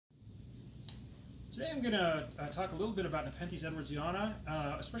Today I'm going to talk a little bit about Nepenthes edwardsiana,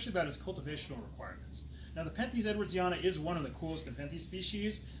 especially about its cultivational requirements. Now, Nepenthes edwardsiana is one of the coolest Nepenthes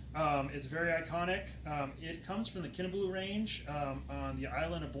species. It's very iconic. It comes from the Kinabalu range on the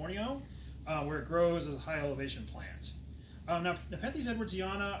island of Borneo, where it grows as a high elevation plant. Now, Nepenthes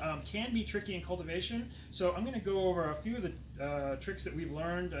edwardsiana can be tricky in cultivation, so I'm going to go over a few of the tricks that we've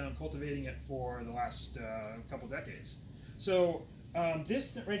learned cultivating it for the last couple decades. So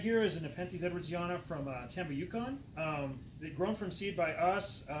this right here is a Nepenthes edwardsiana from Tampa, Yukon. They've grown from seed by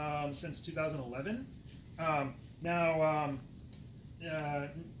us since 2011.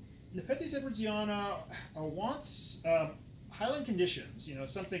 Nepenthes edwardsiana wants highland conditions,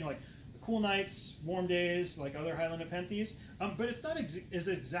 something like cool nights, warm days, like other highland Nepenthes, but it's not as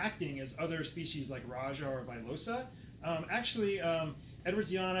exacting as other species like Raja or Vilosa.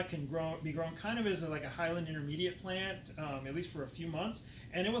 Edwardsiana can be grown kind of as like a highland intermediate plant, at least for a few months,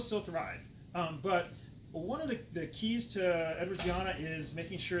 and it will still thrive. But one of the keys to edwardsiana is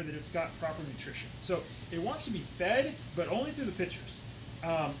making sure that it's got proper nutrition. So it wants to be fed, but only through the pitchers.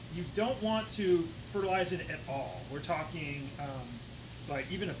 You don't want to fertilize it at all. We're talking like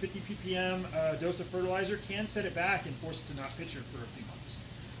even a 50 ppm dose of fertilizer can set it back and force it to not pitcher for a few months.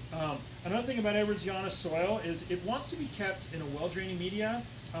 Another thing about edwardsiana soil is it wants to be kept in a well-draining media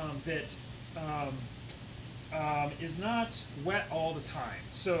that is not wet all the time.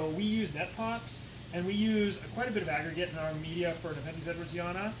 So we use net pots, and we use quite a bit of aggregate in our media for Nepenthes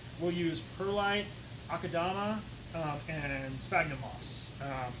edwardsiana. We'll use perlite, akadama, and sphagnum moss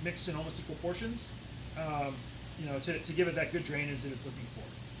mixed in almost equal portions, to give it that good drainage that it's looking for.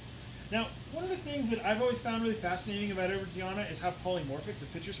 Now, one of the things that I've always found really fascinating about edwardsiana is how polymorphic the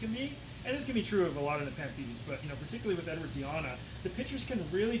pitchers can be. And this can be true of a lot of Nepenthes, but particularly with edwardsiana, the pitchers can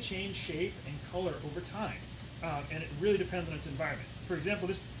really change shape and color over time. And it really depends on its environment. For example,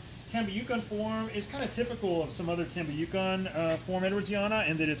 this Tampa Yukon form is kind of typical of some other Tampa Yukon form edwardsiana,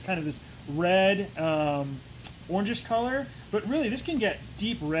 in that it's kind of this red, orangish color, but really this can get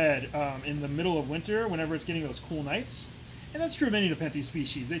deep red in the middle of winter whenever it's getting those cool nights. And that's true of many Nepenthes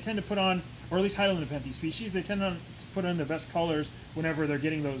species. They tend to put on, or at least highland Nepenthes species, they tend to put on their best colors whenever they're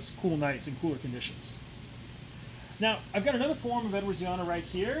getting those cool nights and cooler conditions. Now, I've got another form of edwardsiana right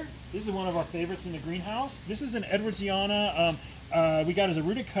here. This is one of our favorites in the greenhouse. This is an edwardsiana we got as a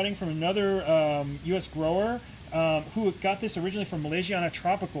rooted cutting from another U.S. grower who got this originally from Malaysiana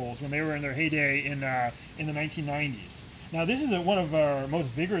tropicals when they were in their heyday in the 1990s. Now, this is one of our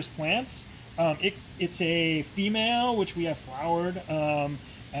most vigorous plants. It's a female, which we have flowered.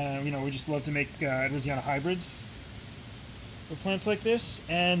 We just love to make edwardsiana hybrids with plants like this,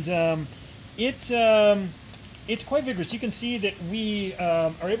 and it's quite vigorous. You can see that we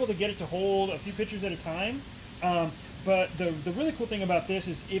are able to get it to hold a few pitchers at a time. But the really cool thing about this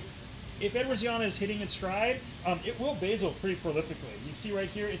is if edwardsiana is hitting its stride, it will basal pretty prolifically. You see right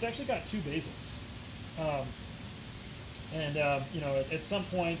here, it's actually got 2 basals. At some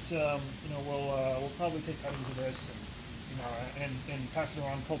point, we'll probably take cuttings of this and pass it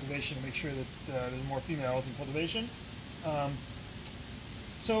around cultivation to make sure that there's more females in cultivation.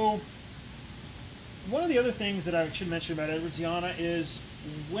 So one of the other things that I should mention about edwardsiana is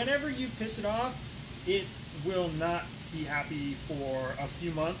whenever you piss it off, it will not be happy for a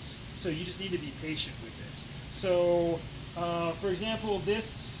few months. So you just need to be patient with it. So, for example,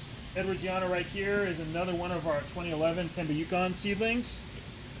 this edwardsiana right here is another one of our 2011 Tampa Yukon seedlings,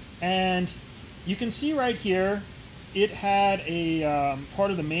 and you can see right here it had a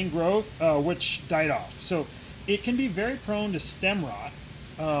part of the main growth which died off. So it can be very prone to stem rot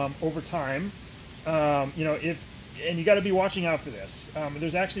over time. And you got to be watching out for this.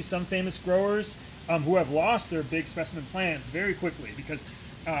 There's actually some famous growers who have lost their big specimen plants very quickly because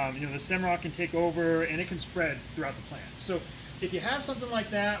the stem rot can take over and it can spread throughout the plant. So if you have something like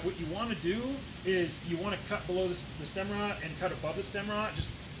that, what you want to do is you want to cut below the stem rot and cut above the stem rot,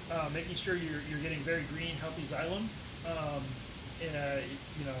 just making sure you're getting very green, healthy xylem,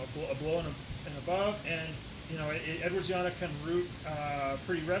 below and above. And edwardsiana can root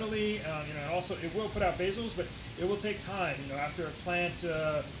pretty readily. Also it will put out basals, but it will take time. After a plant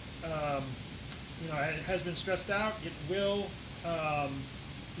it has been stressed out, it will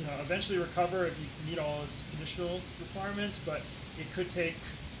eventually recover if you meet all its conditional requirements, but it could take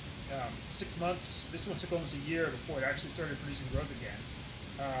 6 months. This one took almost a year before it actually started producing growth again.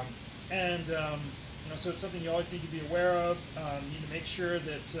 So it's something you always need to be aware of. You need to make sure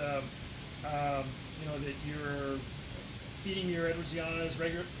that that you're feeding your edwardsianas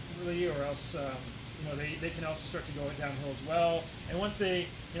regularly, or else they can also start to go downhill as well. And once they,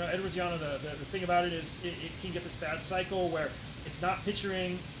 edwardsiana, the thing about it is it can get this bad cycle where it's not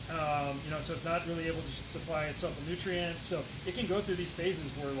pitchering So it's not really able to supply itself with nutrients. So it can go through these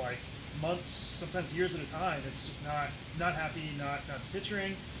phases where like months, sometimes years at a time, it's just not happy, not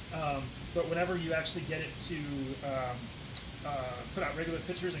picturing. But whenever you actually get it to put out regular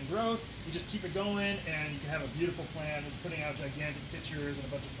pictures and growth, you just keep it going, and you can have a beautiful plant that's putting out gigantic pictures and a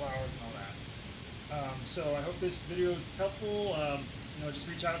bunch of flowers and all that. So I hope this video is helpful. Just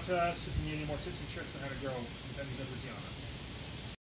reach out to us if you need any more tips and tricks on how to grow Nepenthes edwardsiana.